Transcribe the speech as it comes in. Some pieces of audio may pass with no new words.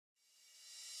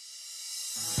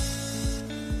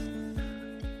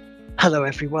Hello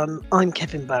everyone, I'm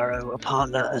Kevin Barrow, a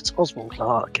partner at Osborne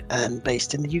Clarke and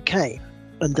based in the UK.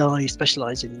 And I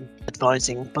specialise in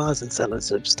advising buyers and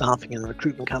sellers of staffing and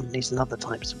recruitment companies and other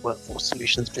types of workforce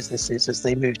solutions businesses as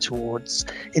they move towards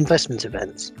investment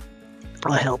events.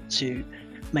 I help to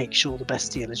make sure the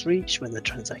best deal is reached when the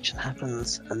transaction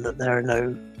happens and that there are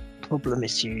no problem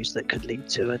issues that could lead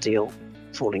to a deal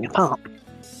falling apart.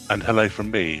 And hello from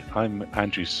me. I'm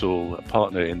Andrew Saul, a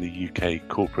partner in the UK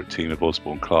corporate team of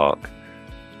Osborne Clarke,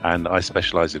 and I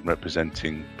specialise in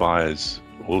representing buyers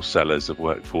or sellers of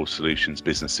workforce solutions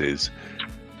businesses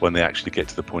when they actually get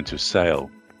to the point of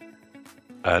sale.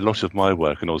 A lot of my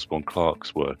work and Osborne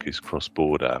Clarke's work is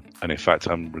cross-border, and in fact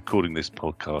I'm recording this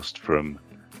podcast from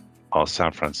our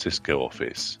San Francisco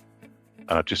office.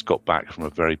 And I've just got back from a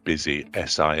very busy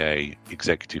SIA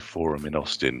executive forum in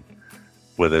Austin,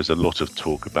 where there's a lot of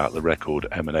talk about the record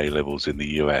M&A levels in the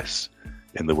US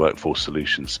in the workforce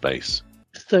solutions space.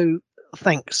 So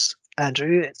thanks,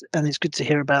 Andrew, and it's good to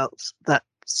hear about that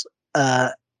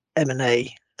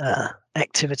M&A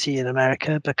activity in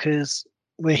America, because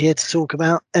we're here to talk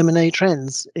about M&A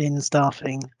trends in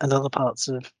staffing and other parts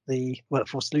of the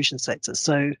workforce solutions sector.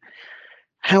 So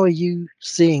how are you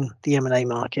seeing the M&A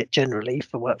market generally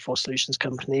for workforce solutions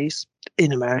companies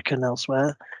in America and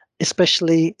elsewhere,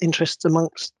 especially interest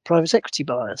amongst private equity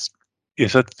buyers?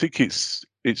 Yes, I think it's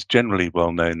generally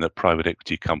well known that private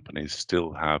equity companies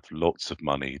still have lots of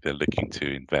money they're looking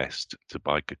to invest to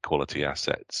buy good quality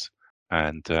assets.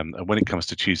 And when it comes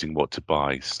to choosing what to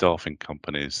buy, staffing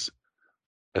companies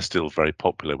are still very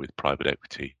popular with private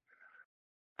equity.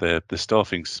 The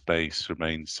staffing space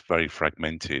remains very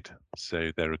fragmented,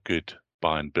 so there are good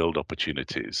buy and build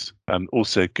opportunities. And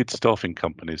also, good staffing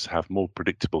companies have more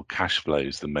predictable cash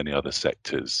flows than many other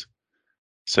sectors.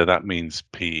 So that means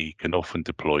PE can often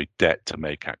deploy debt to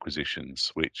make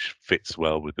acquisitions, which fits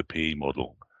well with the PE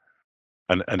model.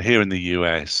 And here in the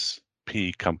US,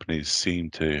 PE companies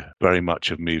seem to very much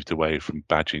have moved away from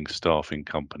badging staffing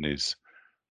companies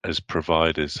as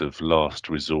providers of last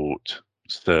resort,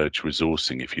 surge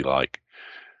resourcing, if you like,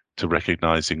 to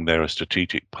recognizing they're a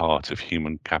strategic part of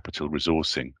human capital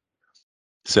resourcing.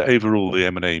 So overall, the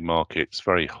M&A market's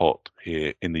very hot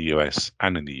here in the US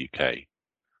and in the UK.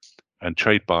 And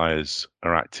trade buyers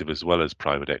are active as well as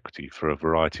private equity for a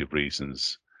variety of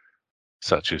reasons,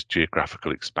 such as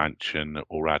geographical expansion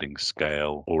or adding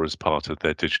scale or as part of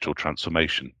their digital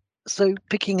transformation. So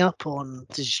picking up on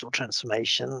digital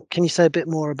transformation, can you say a bit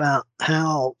more about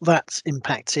how that's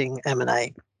impacting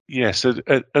M&A? Yes,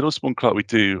 at Osborne Clarke, we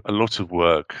do a lot of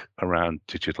work around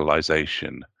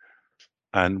digitalization.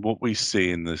 And what we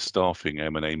see in the staffing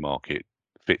M&A market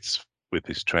fits with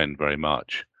this trend very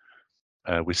much.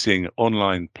 We're seeing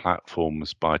online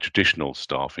platforms by traditional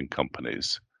staffing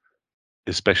companies,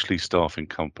 especially staffing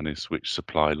companies which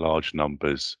supply large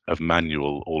numbers of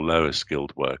manual or lower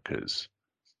skilled workers.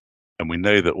 And we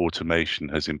know that automation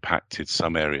has impacted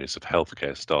some areas of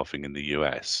healthcare staffing in the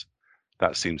US.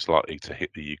 That seems likely to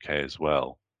hit the UK as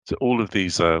well. So all of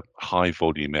these are high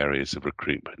volume areas of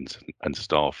recruitment and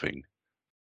staffing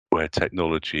where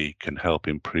technology can help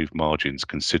improve margins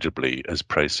considerably as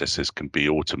processes can be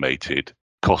automated,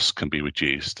 costs can be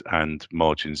reduced and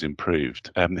margins improved.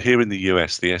 Here in the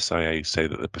US, the SIA say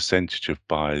that the percentage of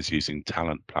buyers using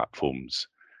talent platforms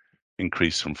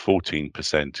increased from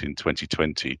 14% in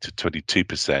 2020 to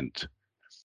 22%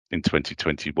 in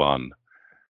 2021,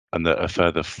 and that a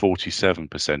further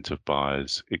 47% of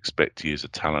buyers expect to use a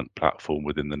talent platform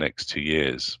within the next 2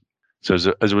 years. So as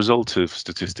a result of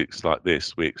statistics like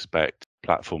this, we expect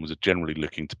platforms are generally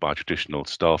looking to buy traditional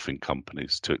staffing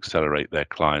companies to accelerate their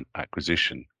client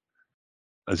acquisition.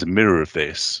 As a mirror of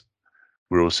this,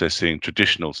 we're also seeing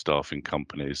traditional staffing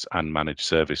companies and managed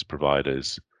service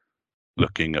providers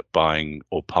looking at buying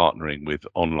or partnering with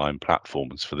online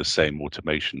platforms for the same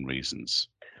automation reasons.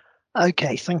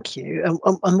 Okay, thank you.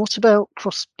 And what about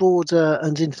cross-border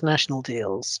and international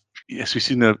deals? Yes, we've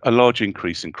seen a large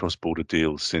increase in cross-border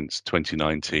deals since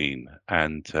 2019,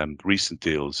 and recent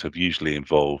deals have usually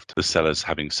involved the sellers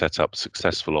having set up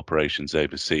successful operations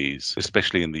overseas,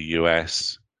 especially in the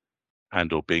US,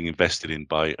 and or being invested in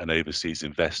by an overseas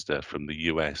investor from the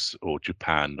US or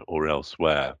Japan or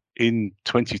elsewhere. In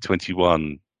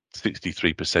 2021,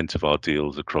 63% of our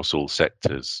deals across all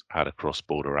sectors had a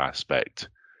cross-border aspect,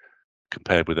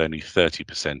 compared with only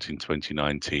 30% in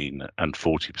 2019 and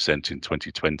 40% in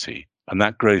 2020. And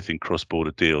that growth in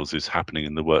cross-border deals is happening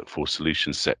in the workforce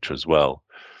solutions sector as well.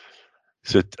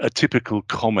 So a typical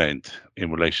comment in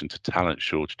relation to talent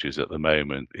shortages at the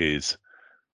moment is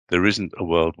there isn't a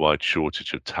worldwide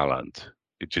shortage of talent.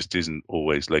 It just isn't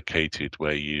always located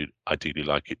where you ideally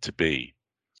like it to be.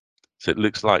 So it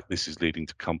looks like this is leading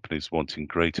to companies wanting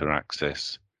greater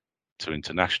access to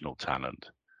international talent.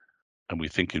 And we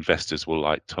think investors will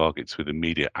like targets with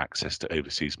immediate access to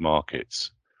overseas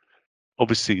markets.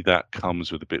 Obviously, that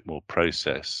comes with a bit more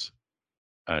process.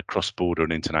 Cross-border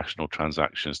and international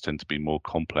transactions tend to be more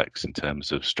complex in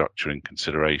terms of structure and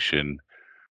consideration,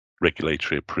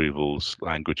 regulatory approvals,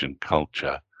 language and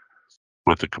culture,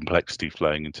 with the complexity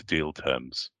flowing into deal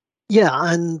terms. Yeah,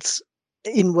 and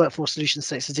in workforce solution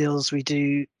sector deals, we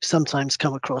do sometimes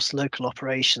come across local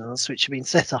operations which have been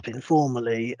set up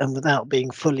informally and without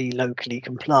being fully locally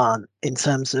compliant in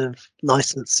terms of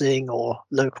licensing or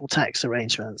local tax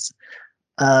arrangements.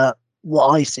 What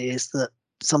I see is that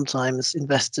sometimes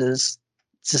investors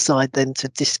decide then to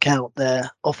discount their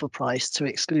offer price to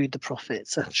exclude the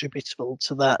profits attributable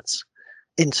to that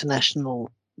international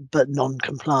but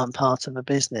non-compliant part of a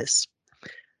business.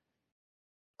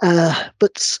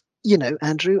 But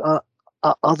Andrew,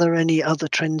 are there any other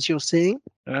trends you're seeing?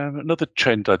 Another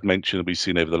trend I'd mention that we've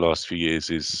seen over the last few years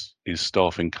is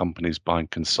staffing companies buying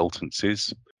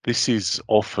consultancies. This is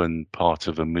often part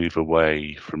of a move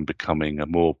away from becoming a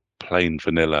more plain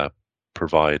vanilla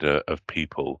provider of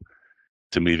people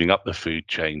to moving up the food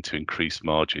chain to increase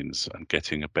margins and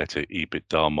getting a better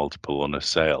EBITDA multiple on a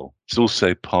sale. It's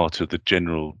also part of the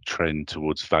general trend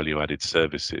towards value-added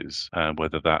services,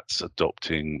 whether that's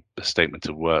adopting a statement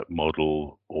of work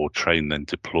model or train then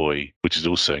deploy, which has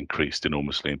also increased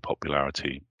enormously in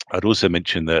popularity. I'd also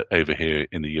mention that over here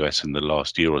in the US in the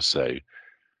last year or so,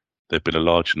 there have been a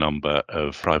large number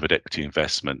of private equity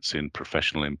investments in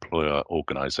professional employer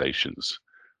organizations,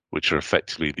 which are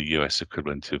effectively the US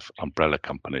equivalent of umbrella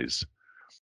companies.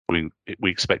 We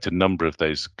expect a number of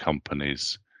those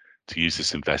companies to use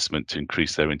this investment to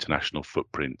increase their international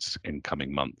footprints in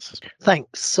coming months.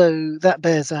 Thanks. So that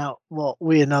bears out what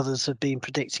we and others have been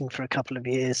predicting for a couple of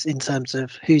years in terms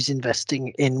of who's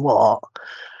investing in what.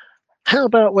 How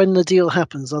about when the deal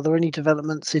happens? Are there any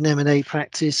developments in M&A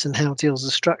practice and how deals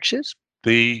are structured?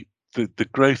 The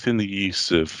growth in the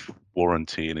use of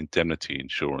warranty and indemnity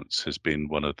insurance has been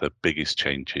one of the biggest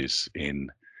changes in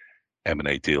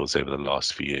M&A deals over the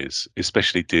last few years,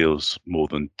 especially deals more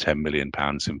than £10 million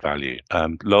in value.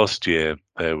 Last year,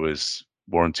 there was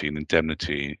warranty and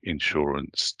indemnity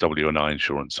insurance, W&I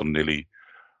insurance, on nearly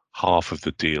half of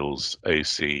the deals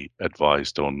OC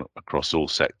advised on across all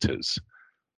sectors.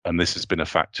 And this has been a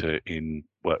factor in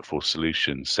workforce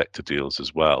solutions sector deals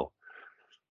as well.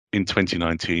 In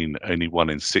 2019, only 1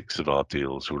 in 6 of our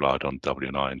deals relied on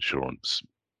W&I insurance.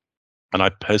 And I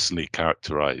personally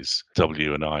characterize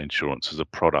W&I insurance as a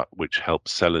product which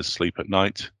helps sellers sleep at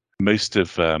night. Most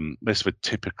of a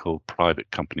typical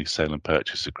private company sale and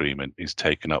purchase agreement is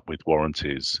taken up with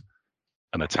warranties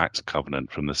and a tax covenant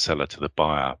from the seller to the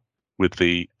buyer. With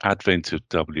the advent of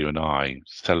W&I,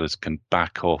 sellers can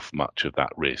back off much of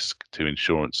that risk to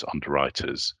insurance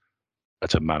underwriters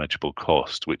at a manageable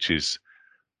cost, which is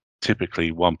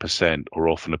typically 1% or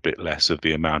often a bit less of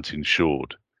the amount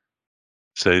insured.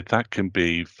 So that can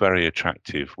be very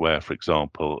attractive where, for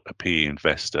example, a PE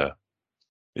investor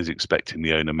is expecting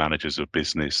the owner managers of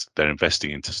business they're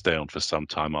investing in to stay on for some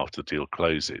time after the deal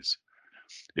closes.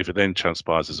 If it then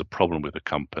transpires there's a problem with the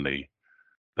company,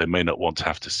 they may not want to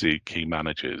have to sue key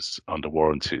managers under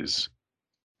warranties.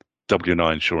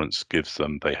 W&I insurance gives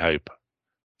them, they hope,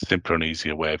 a simpler and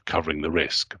easier way of covering the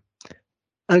risk.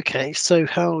 Okay, so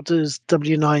how does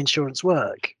W&I insurance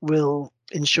work? Will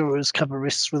insurers cover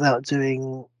risks without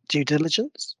doing due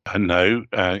diligence? No,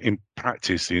 in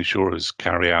practice, the insurers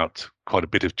carry out quite a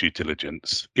bit of due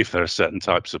diligence. If there are certain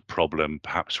types of problem,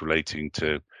 perhaps relating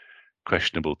to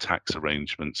questionable tax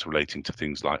arrangements relating to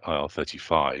things like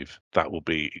IR35, that will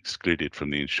be excluded from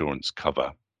the insurance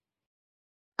cover.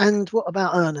 And what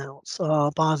about earnouts? Are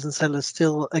buyers and sellers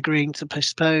still agreeing to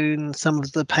postpone some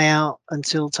of the payout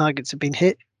until targets have been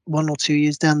hit 1 or 2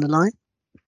 years down the line?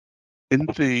 In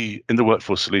the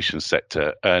workforce solutions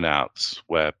sector, earnouts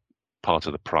where part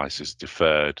of the price is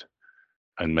deferred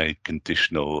and made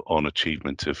conditional on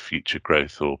achievement of future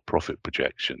growth or profit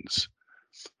projections.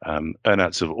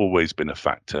 Earnouts have always been a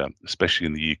factor, especially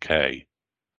in the UK,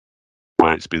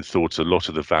 where it's been thought a lot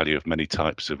of the value of many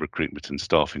types of recruitment and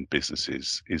staffing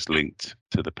businesses is linked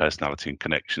to the personality and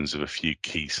connections of a few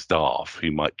key staff who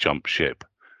might jump ship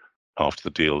after the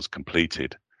deal's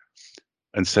completed.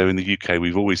 And so in the UK,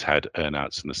 we've always had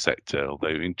earnouts in the sector, although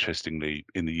interestingly,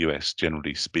 in the US,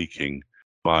 generally speaking,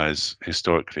 buyers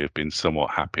historically have been somewhat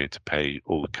happier to pay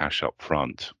all the cash up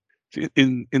front.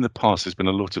 In the past, there's been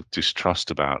a lot of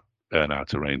distrust about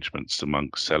earnout arrangements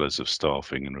amongst sellers of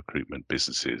staffing and recruitment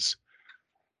businesses.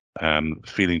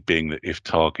 Feeling being that if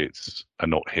targets are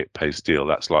not hit post-deal,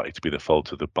 that's likely to be the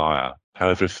fault of the buyer.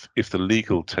 However, if the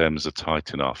legal terms are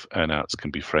tight enough, earnouts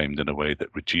can be framed in a way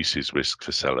that reduces risk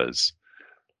for sellers.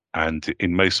 And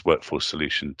in most workforce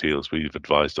solution deals we've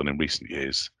advised on in recent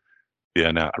years, the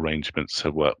earnout arrangements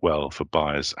have worked well for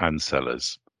buyers and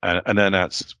sellers. And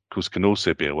earnouts, of course, can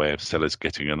also be a way of sellers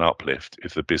getting an uplift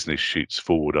if the business shoots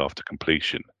forward after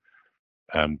completion,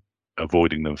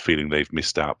 avoiding them feeling they've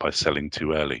missed out by selling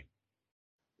too early.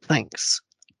 Thanks.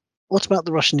 What about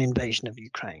the Russian invasion of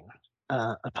Ukraine?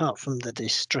 Apart from the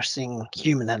distressing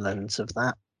human elements of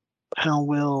that, how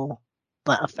will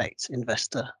that affect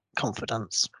investor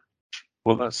confidence?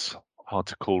 Well, that's hard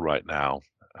to call right now.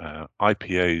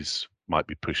 IPOs might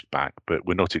be pushed back, but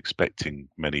we're not expecting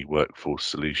many workforce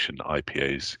solution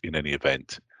IPOs in any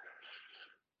event.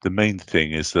 The main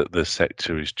thing is that the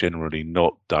sector is generally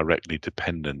not directly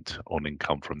dependent on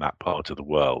income from that part of the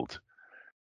world.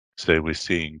 So we're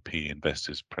seeing PE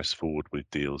investors press forward with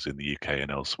deals in the UK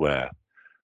and elsewhere.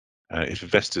 If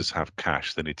investors have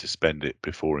cash, they need to spend it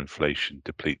before inflation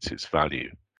depletes its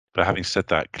value. But having said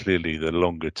that, clearly the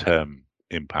longer term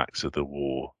impacts of the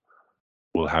war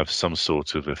will have some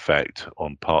sort of effect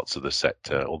on parts of the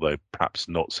sector, although perhaps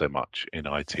not so much in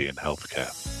IT and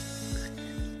healthcare.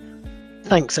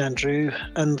 Thanks, Andrew,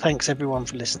 and thanks everyone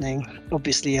for listening.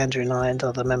 Obviously, Andrew and I and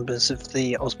other members of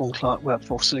the Osborne Clarke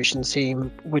Workforce Solutions team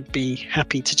would be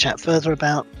happy to chat further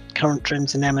about current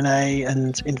trends in M&A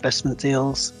and investment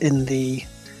deals in the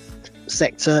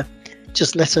sector.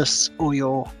 Just let us or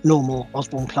your normal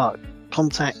Osborne Clarke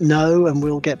contact know and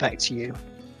we'll get back to you.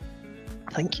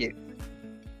 Thank you.